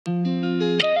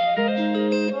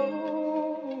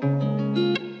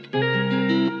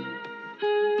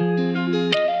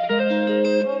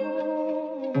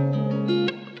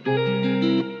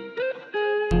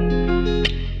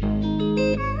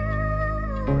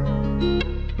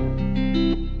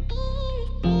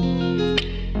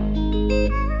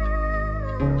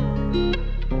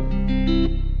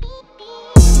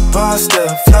Bossed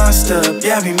up, flossed up,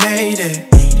 yeah, we made it.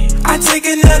 I take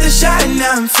another shot and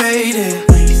now I'm faded.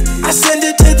 I send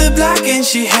her to the block and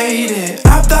she hate it.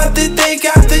 I thought that they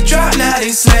got the drop, now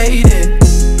they slated.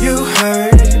 You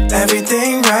heard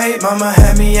everything right. Mama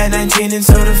had me at 19 and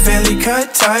so the family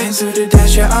cut ties. To the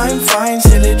dash, yeah, I'm fine.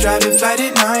 Till it drive the flight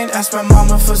at 9. Asked my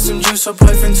mama for some juice, her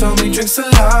boyfriend told me drink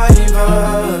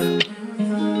saliva.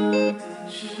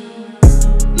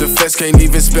 The fence can't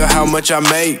even spell how much I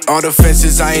made. All the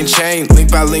fences I unchained. Link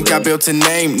by link I built a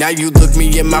name. Now you look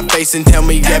me in my face and tell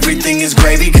me everything is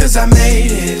gravy, cause I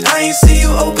made it. I ain't see you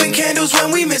open candles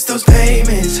when we missed those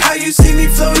payments. How you see me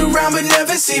float around but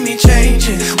never see me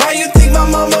changing? Why you think my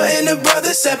mama and her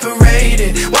brother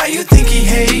separated? Why you think he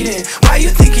hated? Why you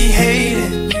think he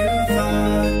hated? You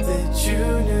thought that you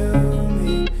knew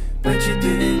me, but you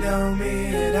didn't know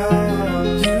me at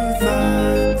all. You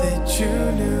thought that you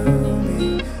knew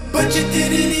me, but you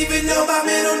didn't even know my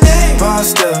middle name.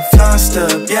 Bossed up, flossed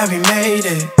up, yeah, we made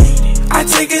it. I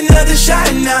take another shot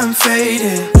and now I'm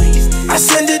faded. I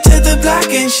send her to the block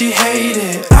and she hate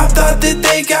it. I thought that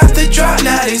they got the drop,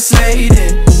 now they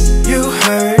slated. You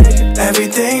heard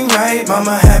everything right.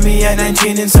 Mama had me at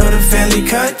 19 and so the family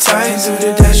cut ties. To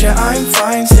the dash, yeah, I'm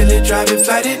fine. Till it drive the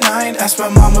flight at 9. Asked my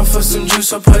mama for some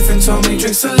juice, her boyfriend told me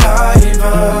drink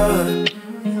saliva.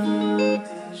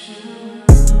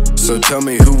 So tell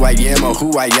me who I am or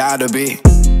who I oughta be.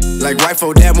 Like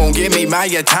rifle that won't give me my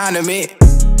autonomy.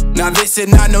 Now this is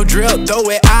not no drill, throw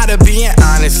it out of being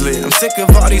honestly. I'm sick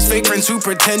of all these fake friends who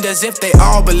pretend as if they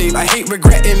all believe. I hate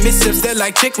regretting missteps, they're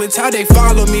like chicklets, how they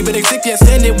follow me. But they sick yet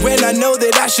standing when I know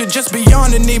that I should just be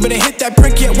on the knee. But they hit that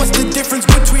brick yet, what's the difference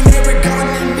between Eric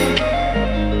and me?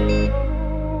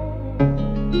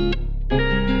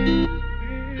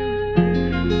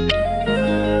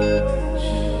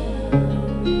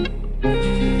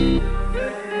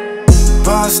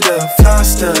 Bossed up,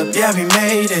 flossed up, yeah, we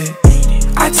made it.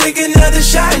 I take another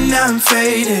shot and now I'm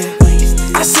faded.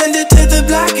 I send her to the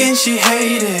block and she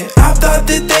hate it. I thought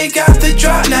that they got the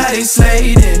drop, now they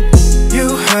slated.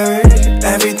 You heard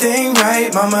everything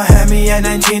right. Mama had me at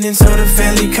 19 and so the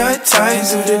family cut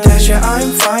ties. To the dash, yeah,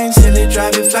 I'm fine. Till it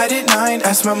drive the flight at 9.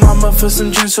 Asked my mama for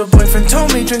some juice, her boyfriend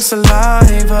told me drink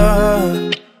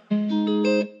saliva.